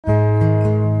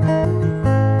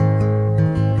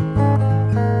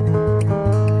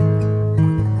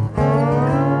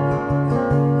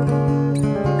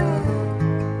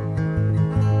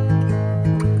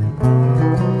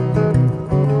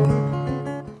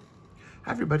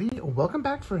everybody, welcome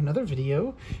back for another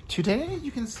video. Today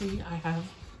you can see I have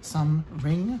some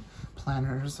ring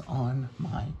planners on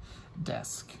my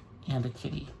desk and a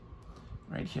kitty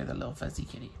right here, the little fuzzy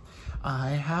kitty. I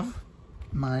have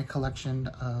my collection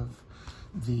of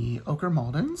the ochre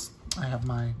Maldens. I have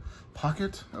my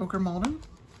pocket ochre Malden.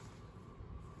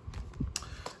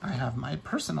 I have my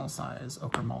personal size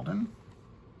ochre Malden.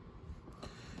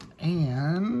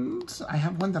 And I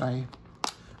have one that I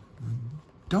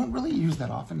don't really use that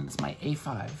often. It's my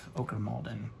A5 ochre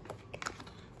Malden.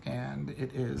 And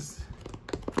it is,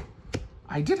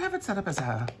 I did have it set up as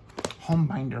a home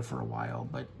binder for a while,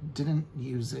 but didn't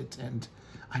use it, and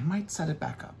I might set it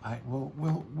back up.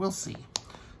 We'll see.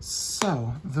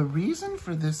 So the reason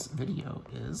for this video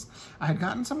is I had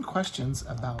gotten some questions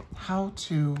about how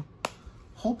to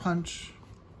hole punch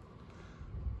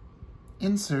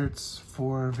inserts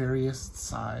for various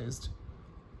sized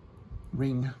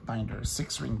ring binders,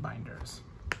 6-ring binders.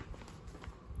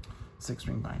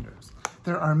 6-ring binders.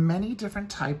 There are many different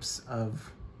types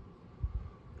of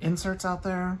inserts out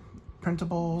there,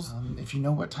 printables. If you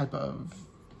know what type of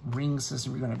ring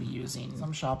system you're going to be using,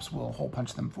 some shops will hole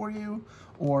punch them for you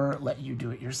or let you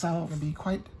do it yourself. It can be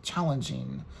quite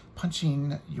challenging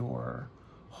punching your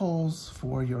holes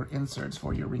for your inserts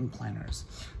for your ring planners.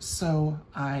 So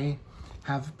I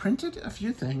have printed a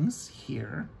few things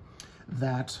here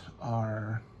that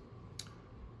are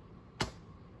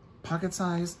pocket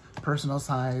size, personal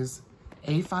size,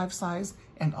 A5 size,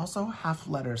 and also half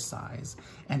letter size,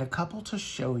 and a couple to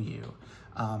show you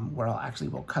where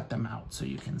we'll cut them out so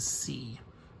you can see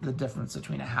the difference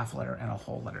between a half letter and a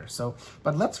whole letter. So,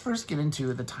 but let's first get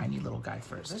into the tiny little guy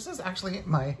first. This is actually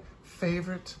my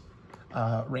favorite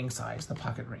ring size, the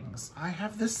pocket rings. I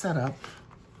have this set up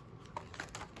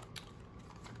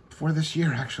for this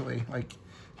year, actually. Like,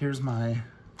 here's my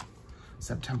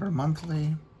September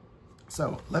monthly.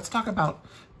 So let's talk about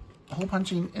hole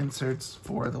punching inserts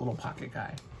for the little pocket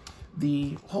guy.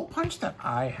 The hole punch that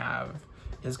I have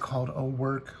is called a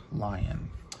WorkLion.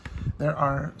 There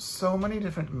are so many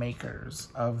different makers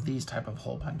of these type of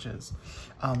hole punches.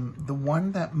 The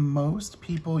one that most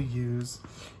people use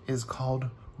is called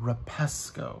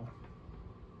Repesco.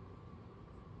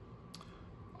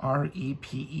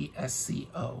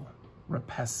 R-E-P-E-S-C-O,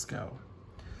 Repesco.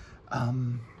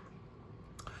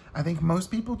 I think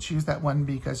most people choose that one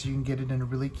because you can get it in a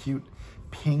really cute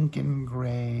pink and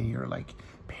gray, or like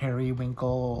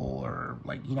periwinkle, or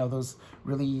like, you know, those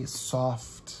really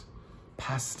soft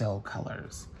pastel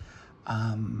colors.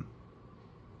 I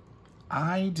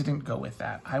didn't go with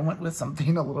that. I went with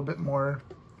something a little bit more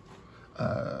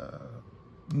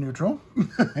neutral,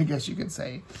 I guess you could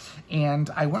say. And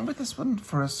I went with this one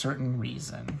for a certain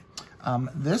reason.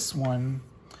 This one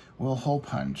will hole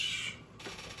punch,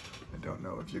 I don't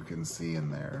know if you can see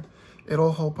in there,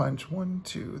 it'll hole punch 1,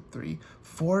 2, 3,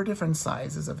 4 different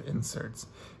sizes of inserts.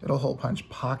 It'll hole punch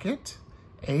pocket,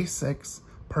 A6,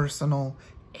 personal,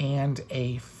 and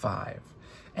A5.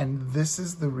 And this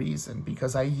is the reason,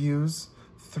 because I use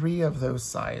 3 of those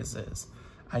sizes.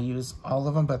 I use all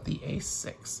of them but the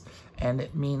A6. And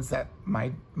it means that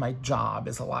my job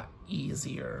is a lot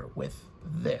easier with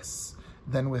this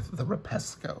than with the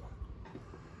Repesco.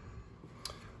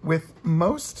 With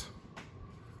most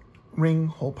ring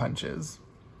hole punches,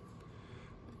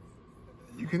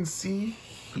 you can see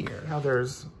here how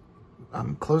there's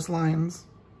clotheslines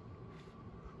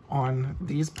on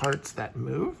these parts that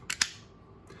move,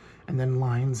 and then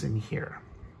lines in here.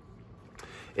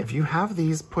 If you have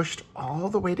these pushed all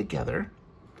the way together,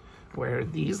 where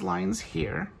these lines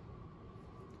here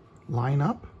line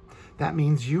up, that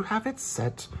means you have it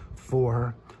set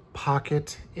for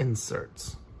pocket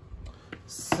inserts.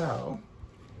 So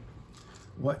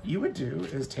what you would do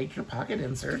is take your pocket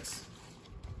inserts.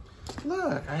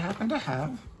 Look, I happen to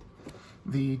have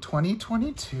the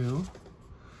 2022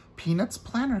 Peanuts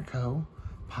Planner Co.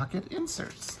 pocket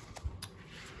inserts.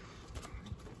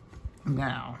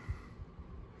 Now,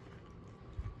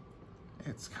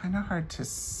 it's kind of hard to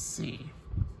see,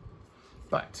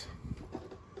 but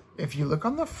if you look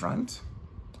on the front,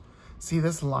 see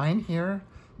this line here?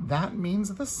 That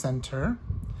means the center,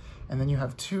 and then you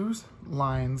have 2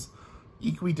 lines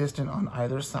equidistant on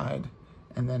either side,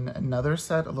 and then another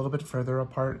set a little bit further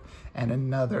apart, and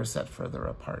another set further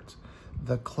apart.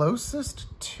 The closest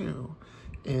to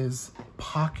is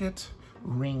pocket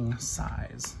ring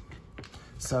size.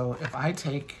 So if I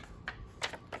take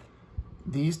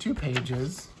these 2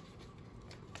 pages,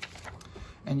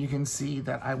 and you can see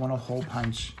that I want to hole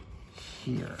punch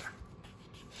here,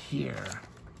 here,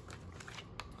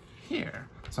 here.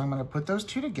 So I'm going to put those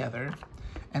 2 together,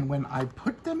 and when I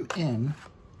put them in,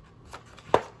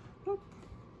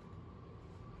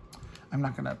 I'm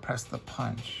not gonna press the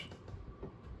punch.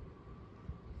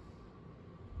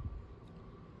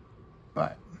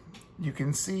 But you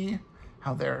can see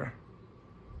how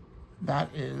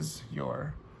that is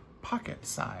your pocket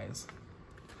size.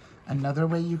 Another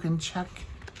way you can check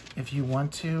if you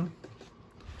want to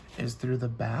is through the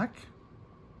back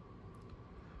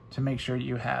to make sure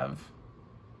you have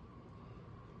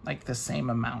like the same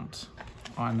amount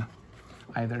on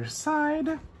either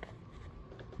side.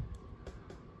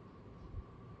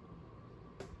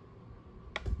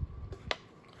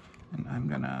 And I'm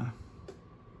gonna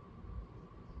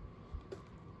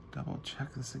double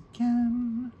check this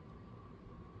again.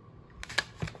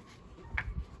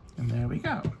 And there we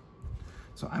go.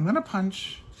 So I'm gonna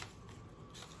punch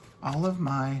all of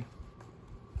my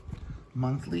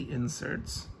monthly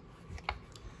inserts.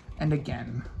 And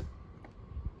again,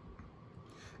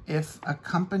 if a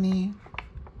company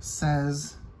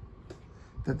says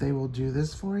that they will do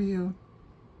this for you,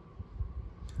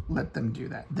 let them do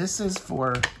that. This is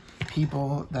for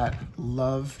people that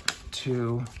love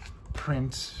to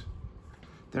print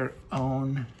their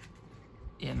own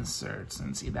inserts.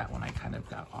 And see, that one I kind of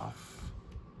got off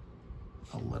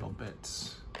a little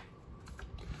bit,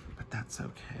 but that's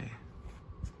okay.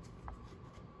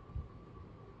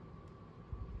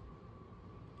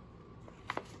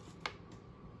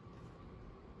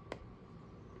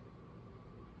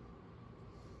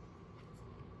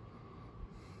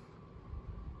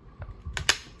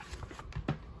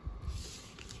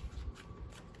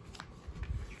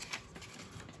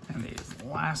 And these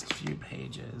last few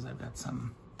pages, I've got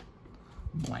some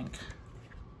blank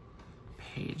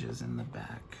pages in the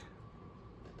back.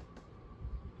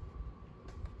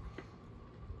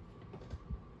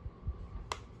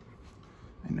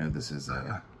 I know this is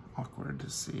awkward to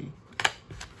see.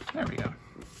 There we go.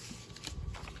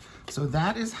 So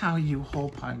that is how you hole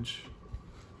punch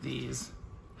these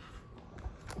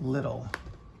little.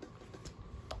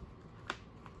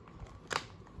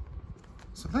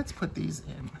 So let's put these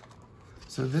in.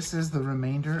 So this is the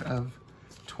remainder of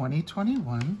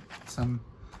 2021, some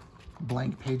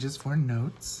blank pages for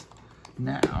notes.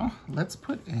 Now, let's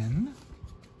put in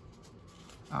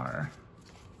our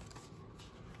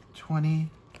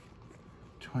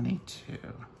 2022.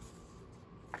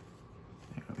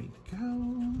 There we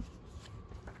go.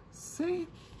 See?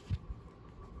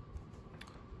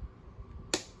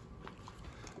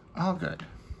 All good.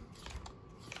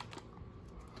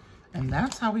 And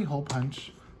that's how we hole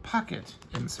punch pocket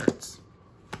inserts.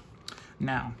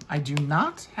 Now, I do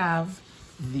not have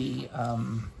the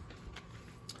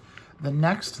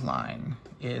next line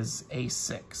is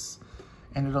A6,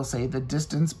 and it'll say the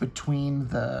distance between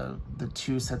the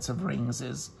two sets of rings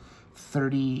is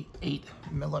 38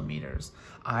 millimeters.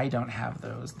 I don't have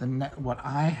those. What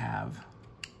I have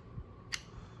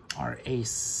are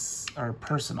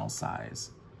personal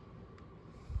size.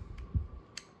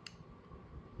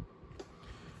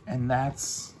 And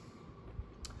that's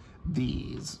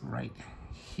these right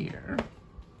here.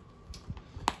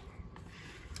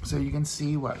 So you can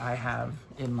see what I have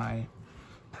in my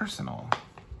personal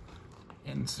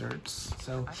inserts.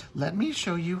 So let me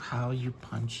show you how you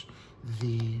punch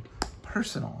the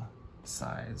personal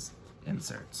size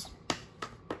inserts.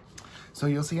 So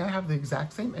you'll see I have the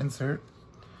exact same insert.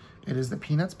 It is the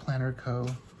Peanuts Planner Co.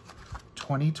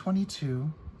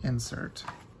 2022 insert.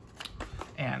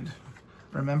 And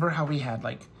remember how we had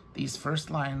like these first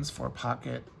lines for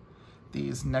pocket,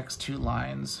 these next two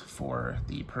lines for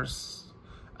the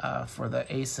for the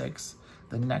A6,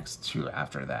 the next two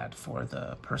after that for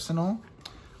the personal.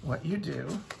 What you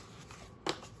do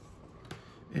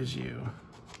is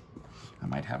I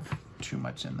might have too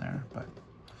much in there, but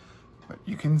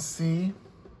you can see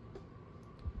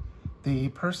the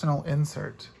personal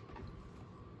insert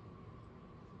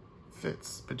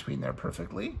fits between there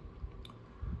perfectly.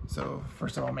 So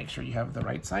first of all, make sure you have the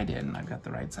right side in. I've got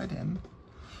the right side in.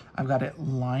 I've got it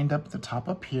lined up, the top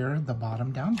up here, the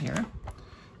bottom down here.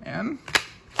 And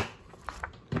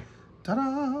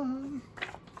ta-da!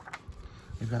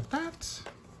 We've got that.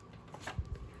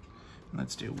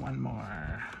 Let's do one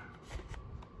more.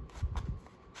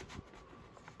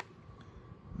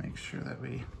 Make sure that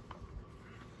we,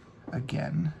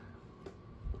 again,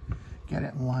 get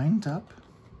it lined up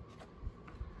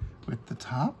with the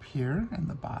top here and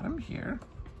the bottom here.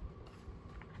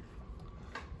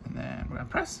 And then we're gonna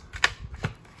press.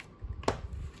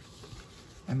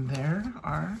 And there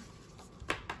are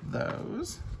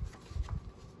those.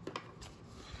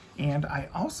 And I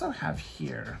also have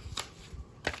here,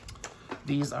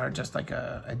 these are just like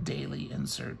a daily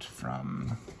insert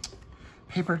from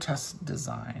Paper Test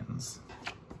Designs.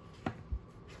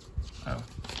 Oh,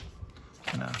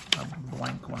 and a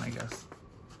blank one, I guess.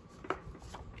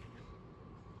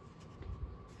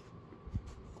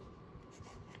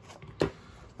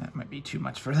 That might be too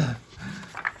much for the...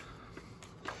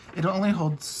 It only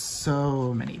holds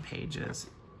so many pages.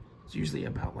 It's usually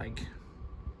about like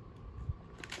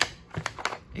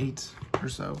 8 or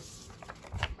so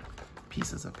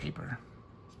pieces of paper.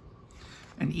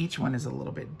 And each one is a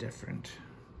little bit different.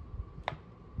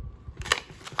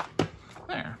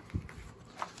 There.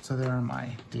 So there are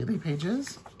my daily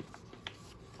pages.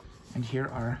 And here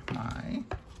are my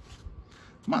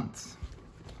months.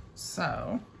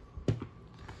 So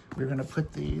we're gonna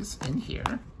put these in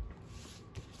here.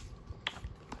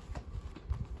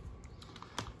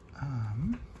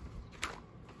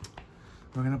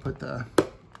 We're gonna put the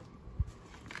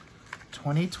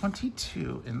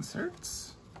 2022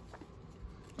 inserts.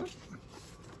 Oops.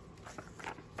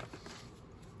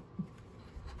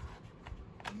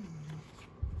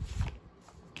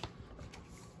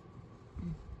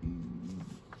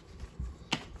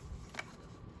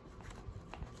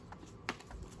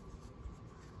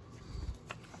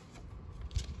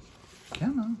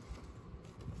 Come on.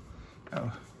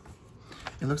 Oh,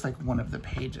 it looks like one of the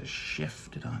pages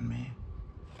shifted on me.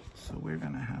 So we're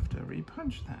gonna have to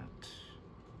repunch that.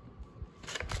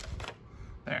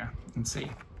 There, and see.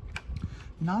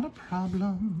 Not a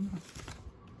problem.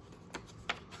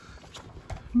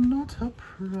 Not a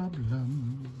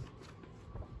problem.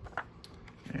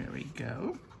 There we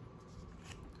go.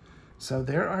 So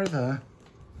there are the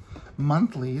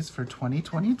monthlies for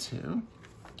 2022.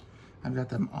 I've got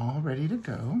them all ready to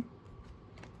go.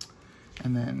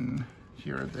 And then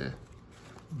here are the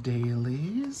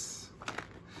dailies.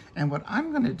 And what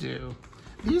I'm gonna do,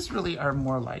 these really are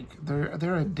more like,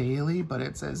 they're a daily, but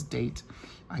it says date,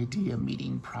 idea,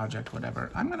 meeting, project,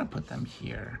 whatever. I'm gonna put them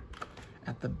here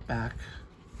at the back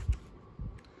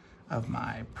of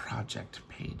my project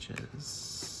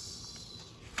pages.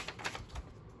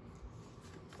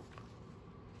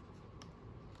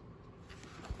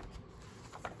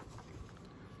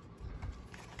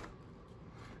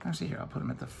 Actually, here, I'll put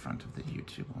them at the front of the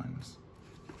YouTube ones.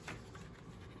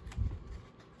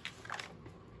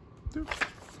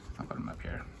 I'll put them up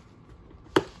here.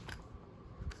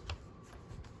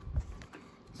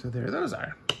 So there those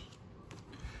are.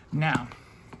 Now,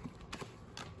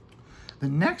 the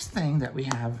next thing that we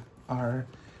have are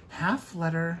half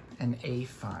letter and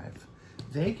A5.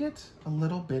 They get a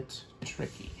little bit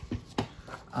tricky.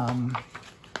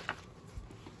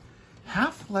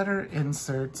 Half letter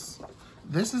inserts,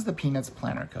 this is the Peanuts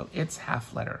Planner Co. It's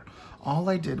half letter. All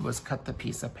I did was cut the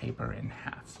piece of paper in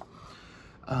half.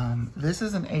 This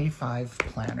is an A5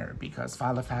 planner because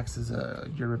Filofax is a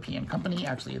European company.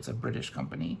 Actually, it's a British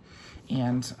company.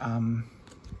 And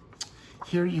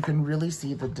here you can really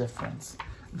see the difference.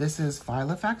 This is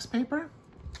Filofax paper.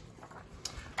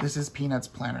 This is Peanuts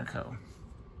Planner Co.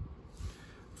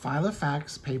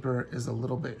 Filofax paper is a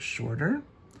little bit shorter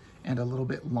and a little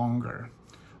bit longer,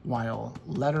 while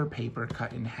letter paper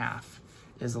cut in half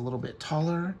is a little bit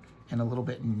taller and a little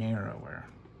bit narrower.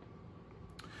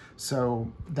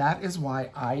 So that is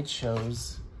why I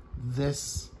chose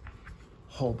this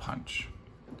hole punch.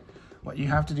 What you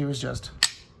have to do is just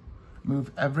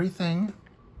move everything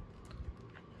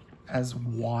as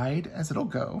wide as it'll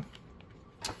go.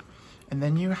 And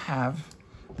then you have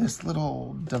this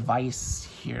little device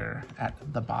here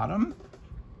at the bottom.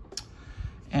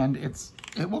 And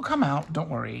it will come out, don't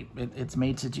worry, it's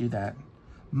made to do that.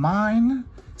 Mine,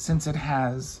 since it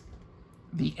has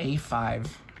the A5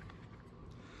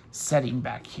 setting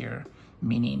back here,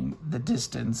 meaning the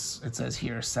distance, it says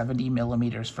here 70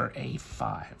 millimeters for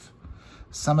A5.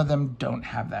 Some of them don't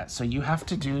have that, so you have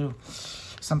to do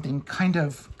something kind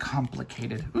of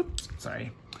complicated. Oops,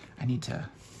 sorry, I need to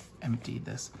empty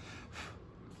this.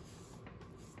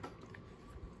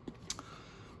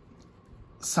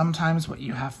 Sometimes what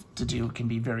you have to do can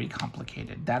be very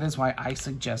complicated. That is why I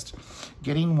suggest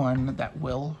getting one that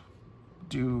will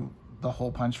do the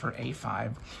hole punch for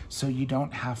A5, so you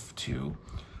don't have to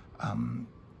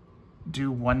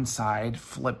do one side,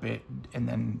 flip it, and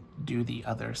then do the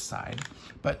other side.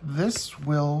 But this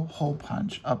will hole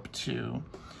punch up to,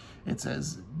 it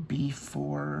says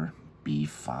B4,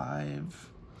 B5,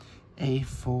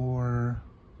 A4,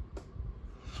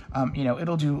 you know,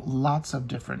 it'll do lots of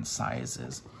different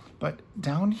sizes. But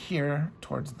down here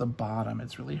towards the bottom,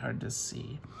 it's really hard to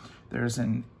see. There's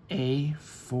an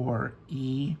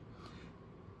A4E,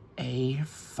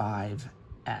 A5S.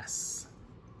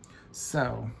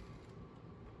 So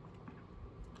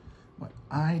what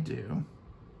I do,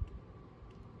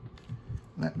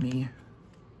 let me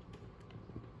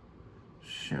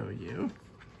show you.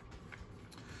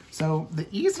 So the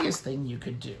easiest thing you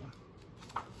could do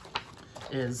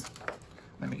is,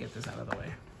 let me get this out of the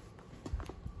way.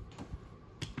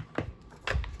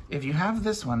 If you have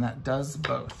this one that does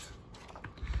both,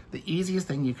 the easiest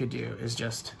thing you could do is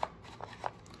just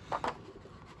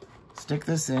stick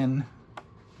this in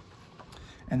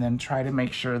and then try to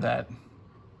make sure that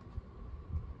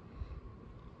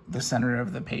the center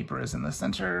of the paper is in the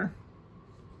center.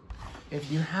 If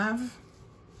you have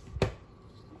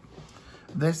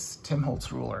this Tim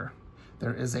Holtz ruler,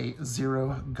 there is a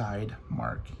 0 guide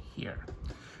mark here.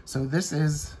 So this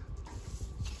is,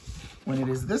 when it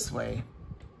is this way,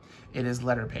 it is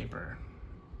letter paper.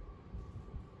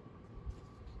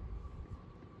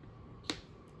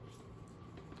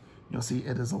 You'll see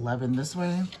it is 11 this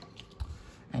way,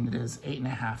 and it is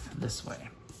 8.5 this way.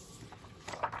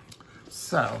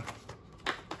 So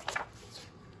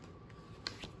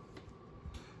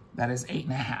that is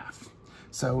 8.5.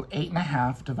 So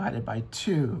 8.5 divided by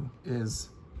 2 is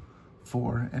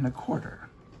 4 1/4.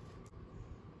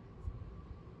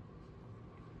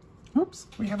 Oops,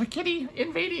 we have a kitty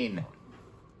invading.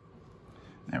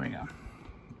 There we go.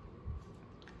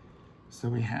 So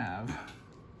we have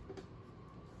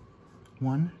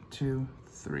 1, 2,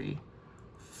 3,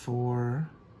 4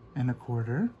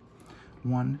 1/4.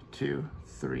 1, 2,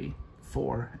 3,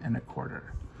 4 1/4.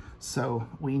 So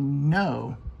we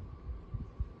know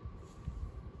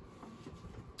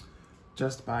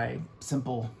just by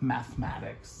simple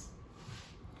mathematics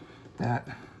that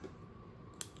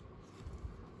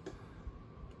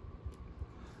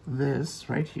this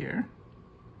right here,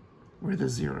 where the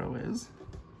 0 is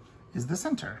the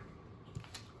center.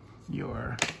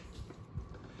 Your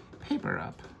paper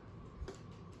up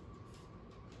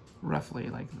roughly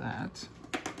like that.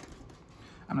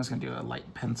 I'm just gonna do a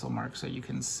light pencil mark so you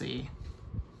can see.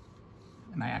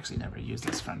 And I actually never use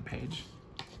this front page.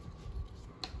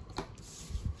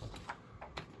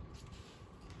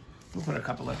 We'll put a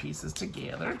couple of pieces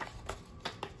together.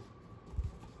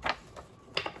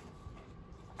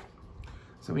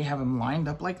 So we have them lined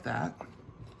up like that.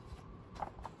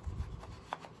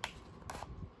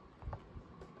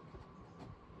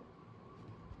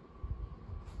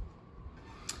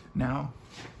 Now,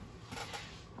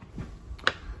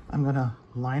 I'm gonna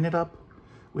line it up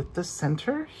with the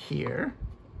center here.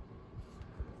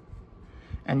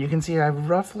 And you can see I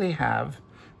roughly have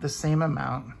the same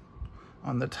amount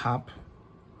on the top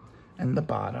and the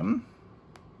bottom.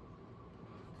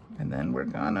 And then we're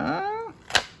gonna,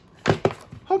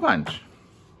 whole bunch.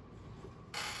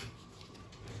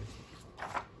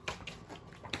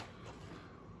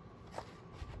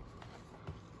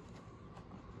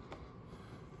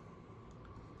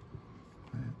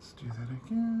 Let's do that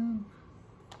again.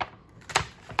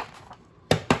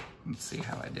 Let's see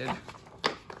how I did.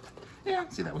 Yeah,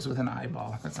 see, that was with an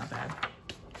eyeball. That's not bad.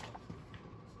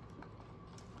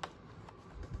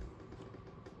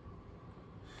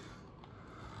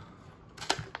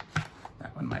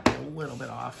 That one might be a little bit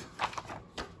off.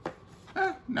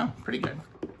 No, pretty good.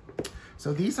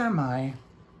 So these are my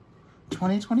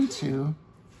 2022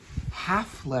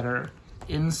 half letter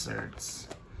inserts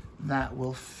that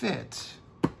will fit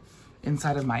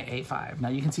inside of my A5. Now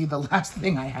you can see the last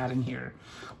thing I had in here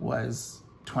was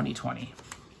 2020.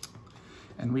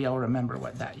 And we all remember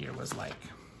what that year was like.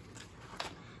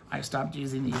 I stopped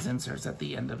using these inserts at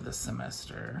the end of the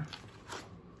semester.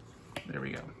 There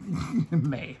we go,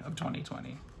 May of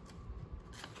 2020.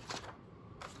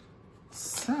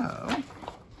 So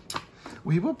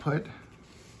we will put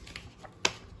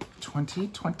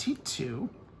 2022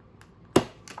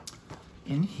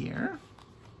 in here.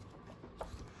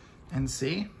 And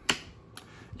see,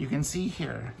 you can see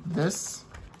here, this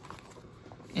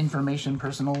information,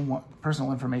 personal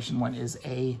information one is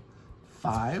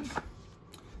A5.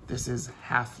 This is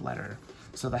half letter.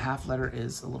 So the half letter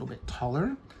is a little bit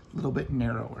taller, a little bit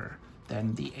narrower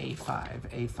than the A5.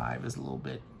 A5 is a little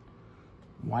bit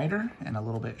wider and a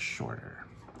little bit shorter.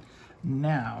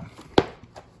 Now,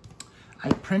 I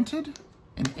printed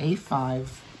an A5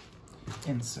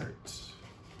 insert.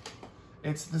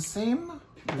 It's the same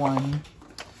one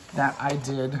that I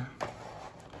did,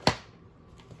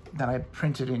 that I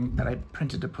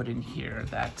printed to put in here,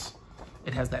 that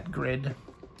it has that grid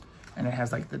and it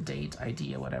has like the date,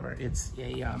 ID, or whatever. It's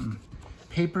a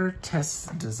paper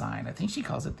test design. I think she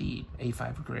calls it the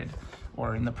A5 grid,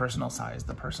 or in the personal size,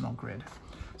 the personal grid.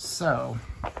 So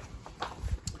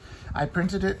I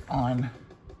printed it on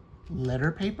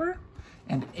letter paper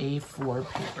and A4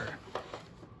 paper.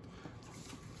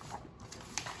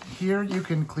 Here you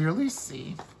can clearly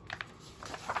see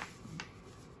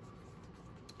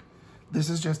this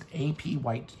is just HP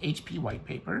white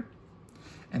paper,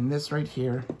 And this right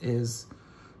here is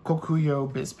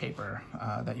Kokuyo Biz paper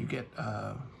that you get,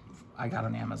 I got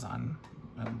on Amazon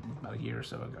about a year or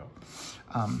so ago.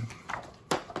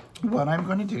 What I'm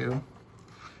going to do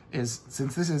is,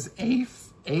 since this is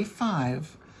A5,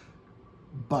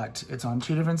 but it's on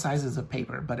 2 different sizes of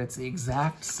paper, but it's the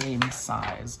exact same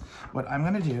size, what I'm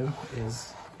going to do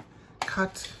is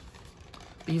cut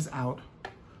these out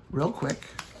real quick.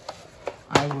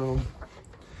 I will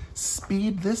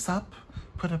speed this up,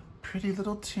 put a pretty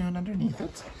little tune underneath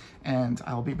it, and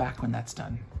I'll be back when that's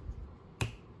done.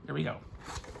 Here we go.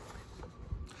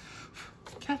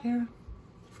 Cat hair.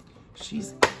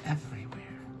 She's everywhere.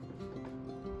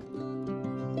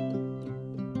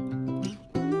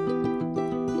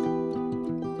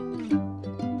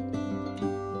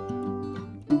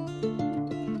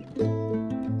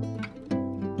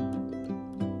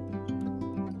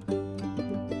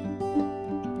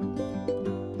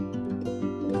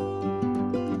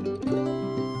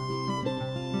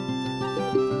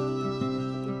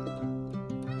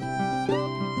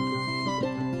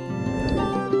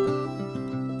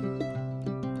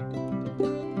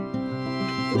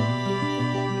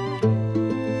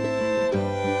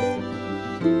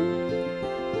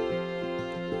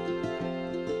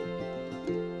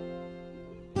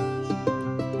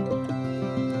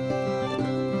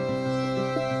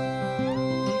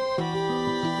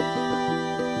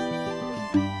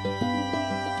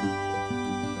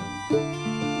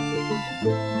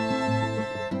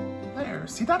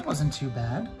 See, that wasn't too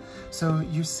bad. So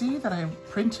you see that I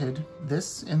printed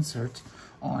this insert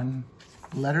on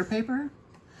letter paper,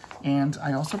 and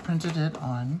I also printed it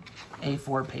on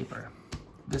A4 paper.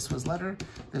 This was letter,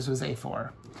 this was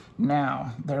A4.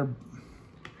 Now, they're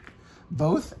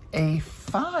both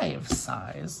A5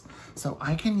 size, so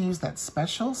I can use that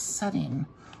special setting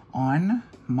on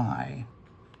my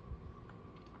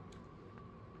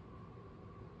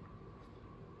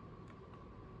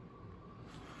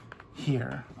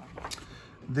here.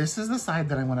 This is the side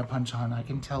that I want to punch on. I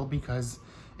can tell because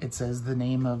it says the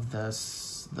name of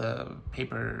the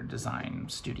paper design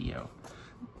studio.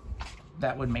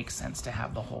 That would make sense to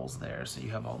have the holes there, so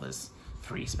you have all this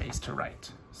free space to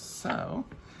write. So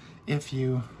if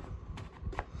you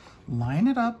line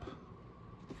it up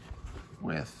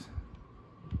with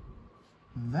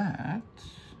that,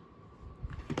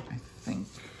 I think,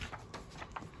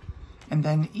 and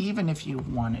then even if you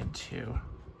wanted to,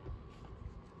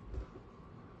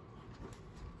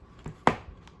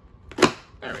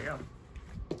 there we go.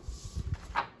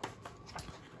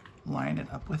 Line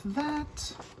it up with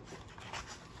that.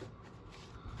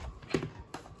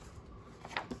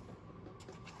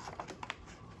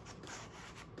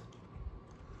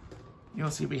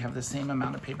 You'll see we have the same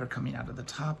amount of paper coming out of the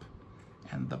top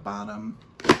and the bottom.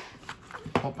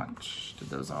 Hole punch. Did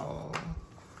those all?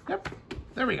 Yep.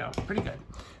 There we go. Pretty good.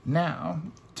 Now,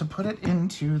 to put it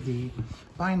into the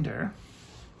binder,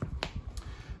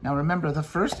 now remember, the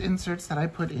first inserts that I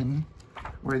put in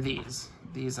were these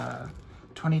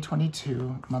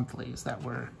 2022 monthlies that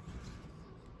were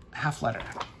half letter.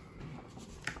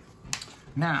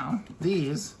 Now,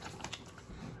 these,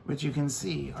 which you can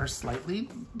see are slightly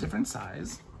different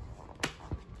size,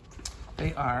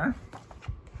 they are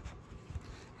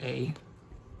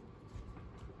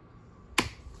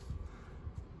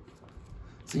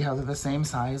see how they're the same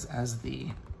size as the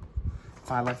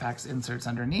Filofax inserts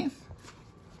underneath,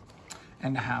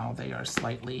 and how they are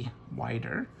slightly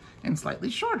wider and slightly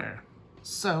shorter.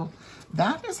 So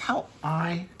that is how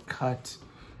I cut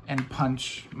and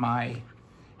punch my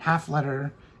half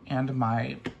letter and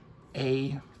my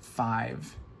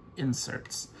A5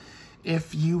 inserts.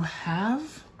 If you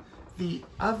have the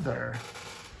other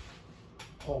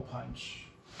hole punch,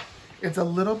 it's a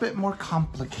little bit more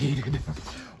complicated.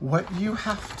 What you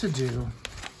have to do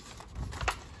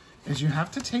is you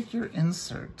have to take your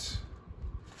insert,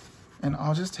 and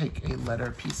I'll just take a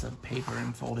letter piece of paper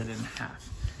and fold it in half.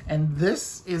 And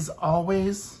this is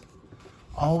always,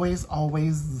 always,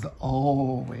 always,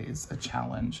 always a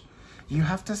challenge. You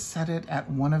have to set it at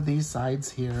one of these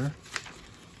sides here,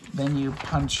 then you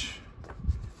punch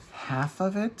half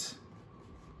of it,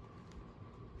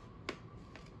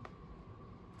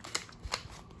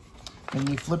 then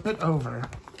you flip it over.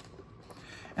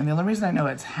 And the only reason I know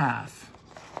it's half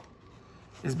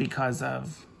is because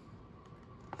of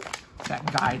that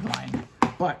guideline.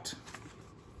 But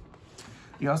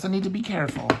you also need to be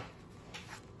careful.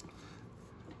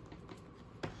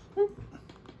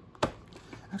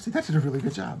 Actually, that did a really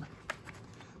good job.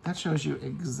 That shows you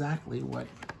exactly what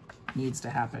needs to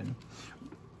happen.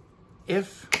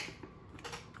 If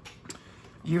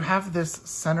you have this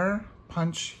center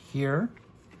punch here,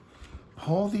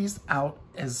 pull these out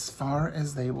as far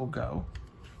as they will go.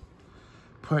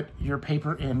 Put your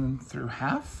paper in through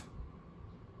half,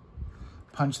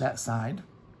 punch that side,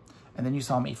 and then you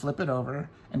saw me flip it over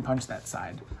and punch that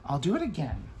side. I'll do it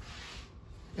again.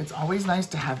 It's always nice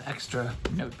to have extra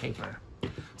note paper.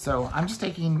 So I'm just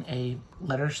taking a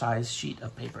letter size sheet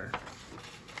of paper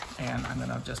and I'm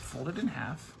gonna just fold it in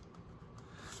half.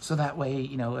 So that way,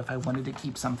 you know, if I wanted to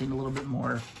keep something a little bit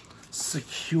more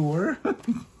secure,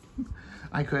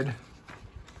 I could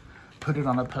put it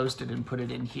on a Post-it and put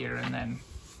it in here and then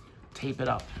tape it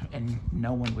up and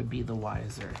no one would be the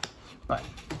wiser. But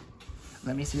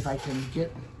let me see if I can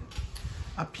get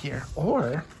up here.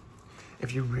 Or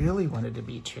if you really wanted to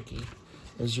be tricky,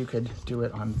 is you could do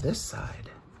it on this side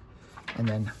and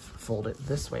then fold it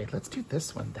this way. Let's do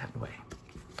this one that way.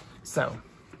 So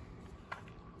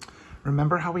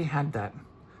remember how we had that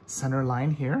center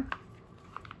line here?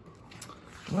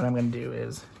 What I'm gonna do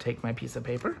is take my piece of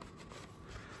paper,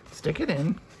 stick it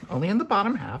in, only in the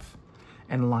bottom half,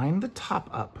 and line the top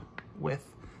up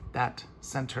with that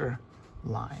center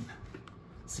line.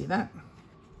 See that?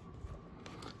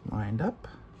 Lined up.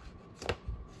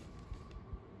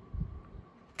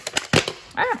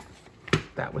 Ah!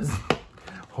 That was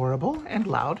horrible and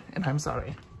loud, and I'm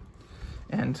sorry.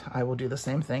 And I will do the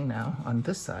same thing now on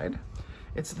this side.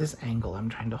 It's this angle I'm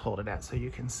trying to hold it at so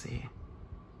you can see.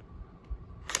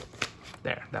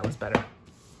 There, that was better.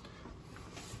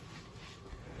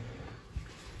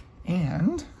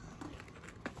 And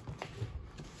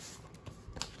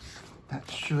that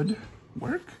should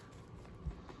work.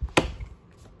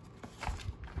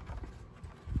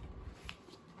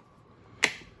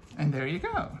 And there you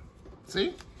go.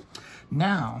 See?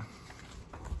 Now,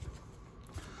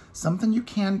 something you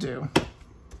can do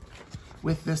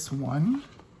with this one,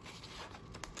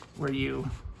 where you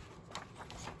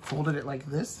folded it like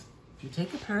this, if you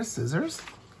take a pair of scissors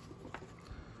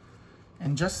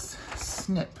and just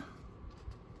snip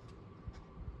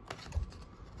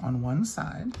on one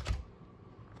side,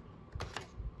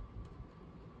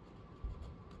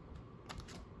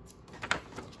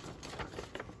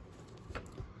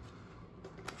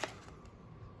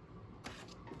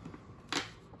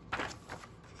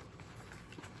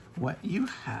 what you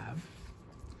have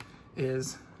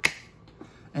is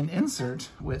an insert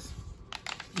with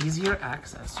easier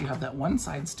access. You have that one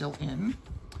side still in,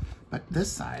 but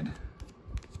this side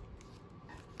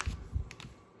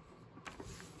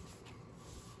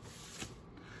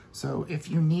so if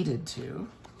you needed to,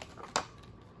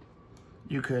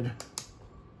 you could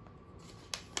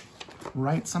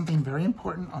write something very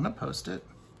important on a Post-it,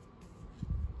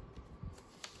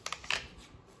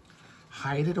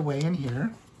 hide it away in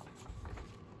here,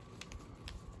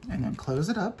 and then close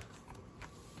it up,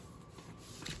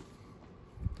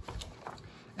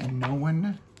 and no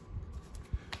one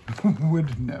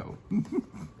would know.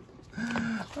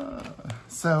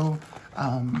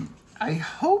 I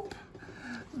hope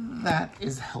that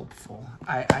is helpful.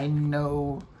 I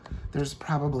know there's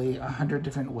probably 100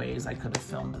 different ways I could have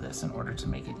filmed this in order to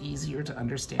make it easier to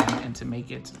understand and to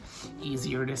make it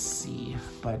easier to see,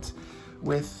 but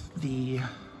with the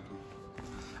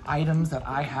items that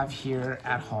I have here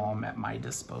at home at my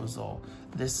disposal,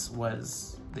 this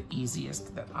was the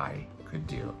easiest that I could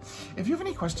do. If you have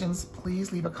any questions,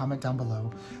 please leave a comment down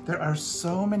below. There are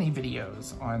so many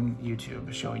videos on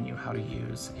YouTube showing you how to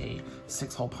use a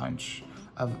 6-hole punch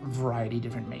of a variety of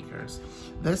different makers.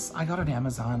 This I got on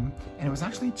Amazon, and it was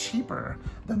actually cheaper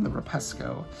than the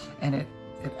Rapesco, and it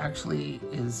actually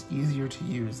is easier to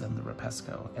use than the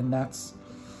Rapesco, and that's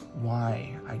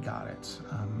why I got it.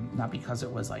 Not because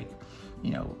it was like,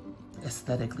 you know,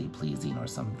 aesthetically pleasing or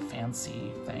some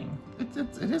fancy thing.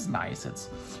 It is nice. It's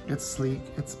sleek,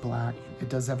 it's black, it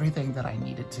does everything that I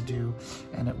needed to do,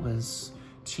 and it was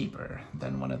cheaper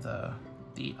than one of the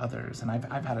others, and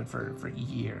I've had it for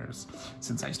years,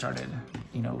 since I started,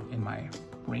 you know, in my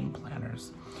ring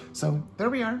planners. So there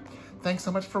we are. Thanks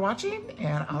so much for watching,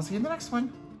 and I'll see you in the next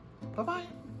one.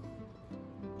 Bye-bye.